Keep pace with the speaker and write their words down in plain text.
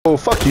Oh,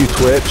 fuck you,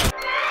 Twitch.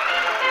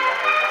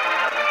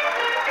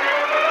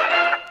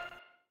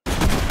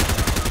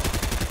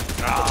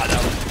 Ah,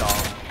 that was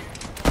dumb.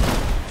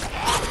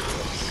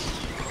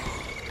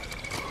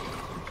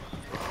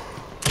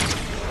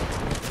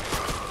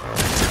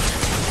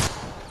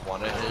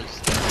 One of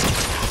his.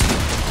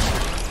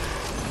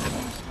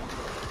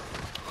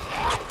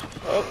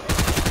 Oh.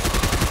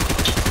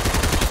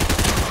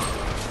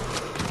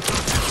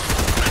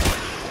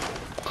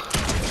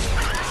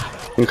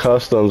 In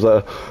customs,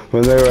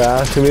 when they were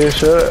asking me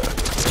shit.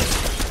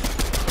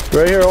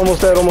 Right here,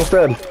 almost dead, almost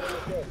dead.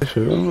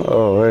 Shoot him?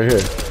 Oh, right here.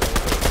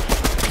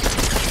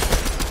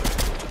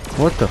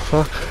 What the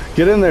fuck?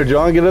 Get in there,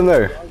 John, get in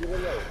there.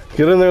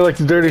 Get in there like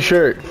the dirty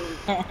shirt.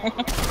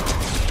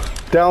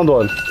 Downed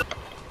one.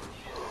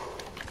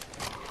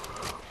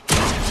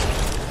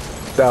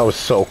 That was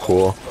so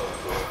cool.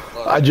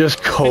 I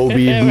just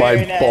Kobe'd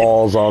my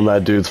balls on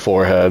that dude's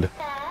forehead.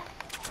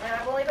 And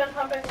I've only been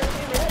pumping for 2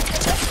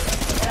 minutes,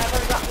 and I've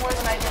already got more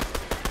than I did.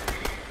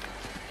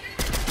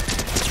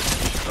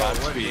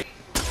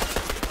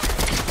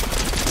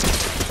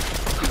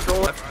 Control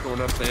left,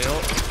 going up the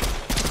hill.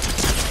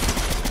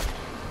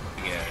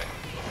 Yeah.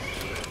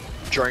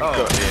 Drink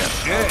up,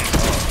 yeah.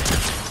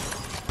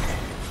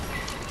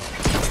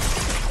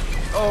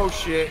 Oh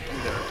shit.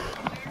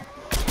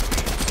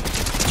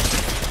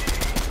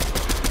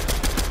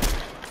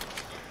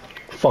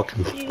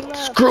 Fucking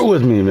screw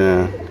with me,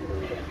 man.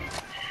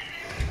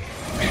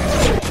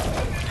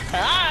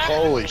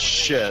 Holy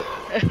shit.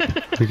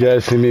 You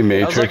guys see me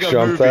Matrix like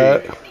jump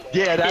that?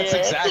 Yeah, that's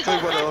exactly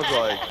what it looked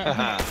like.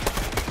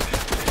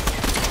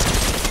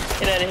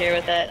 Get out of here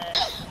with that.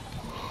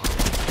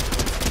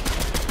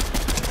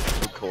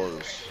 Of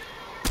course.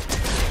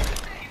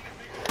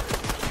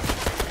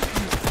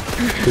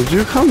 Did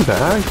you come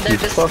back? They're You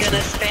just fucking...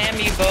 gonna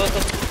spam you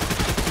both.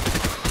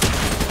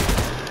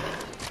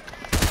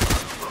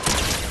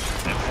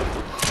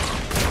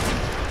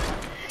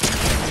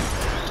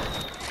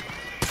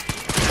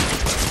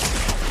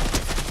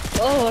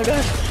 Oh my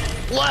god.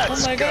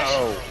 Let's my go.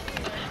 gosh.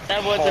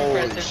 That was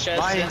Holy impressive, Justin.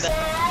 nice.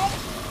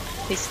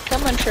 He's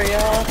coming for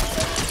y'all.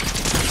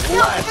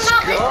 Let's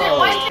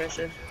go.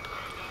 Impressive.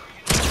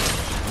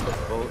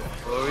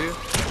 Below you.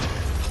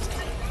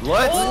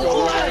 Let's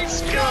go.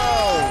 Let's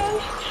go.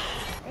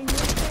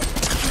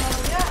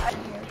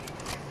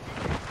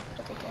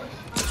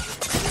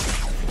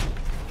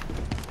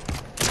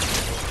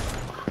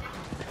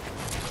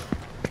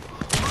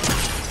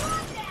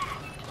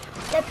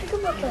 Yeah, pick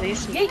him up the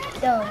These- gate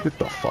though. Get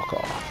the fuck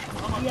off.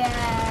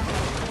 Yeah.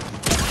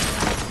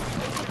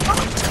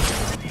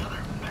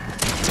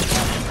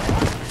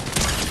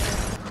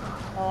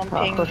 Oh, I'm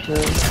pinged.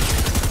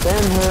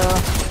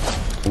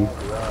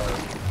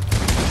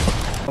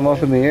 I'm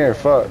up in the air,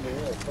 fuck.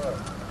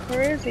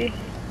 Where is he?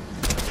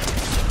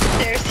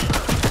 There's.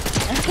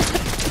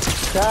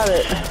 Got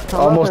it.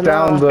 Almost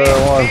down the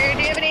Bear, one. Bear,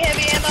 do you have any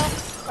heavy ammo?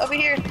 Over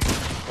here.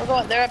 We're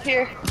going. They're up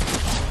here.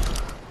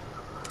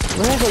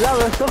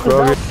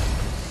 Bro,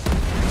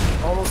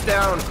 Almost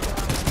down.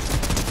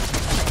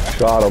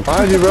 got him.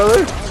 Behind you,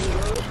 brother.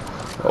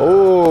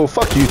 Oh,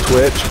 fuck you,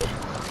 Twitch.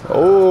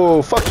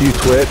 Oh, fuck you,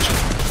 Twitch.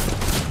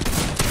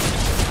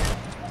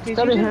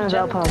 Got his hands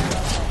up,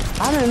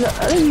 I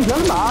didn't you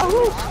done my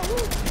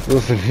eyes?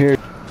 Listen here.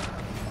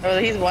 Oh,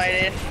 he's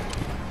whited.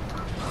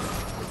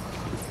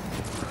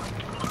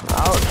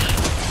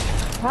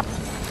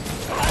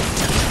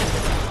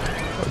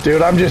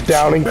 Dude, I'm just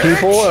downing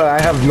people and I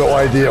have no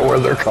idea where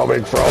they're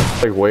coming from.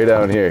 Like way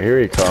down here. Here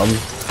he comes.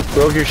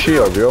 Broke your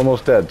shield. You're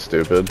almost dead,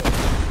 stupid.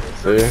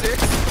 See?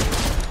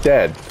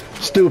 Dead.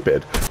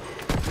 Stupid.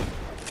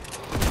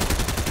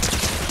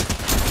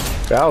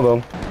 Downed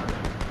him.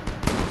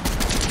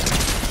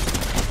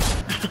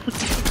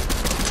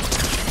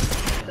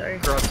 Sorry.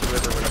 Across the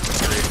river, went up the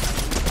street.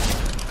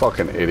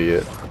 Fucking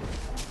idiot.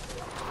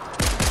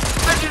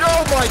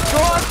 Oh my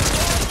god!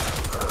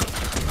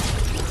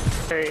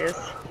 There he is.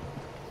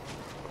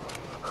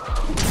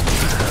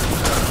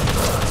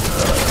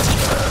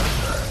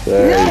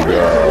 There you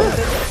go.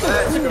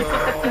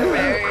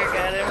 There you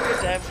got him.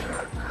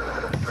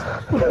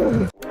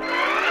 Good job.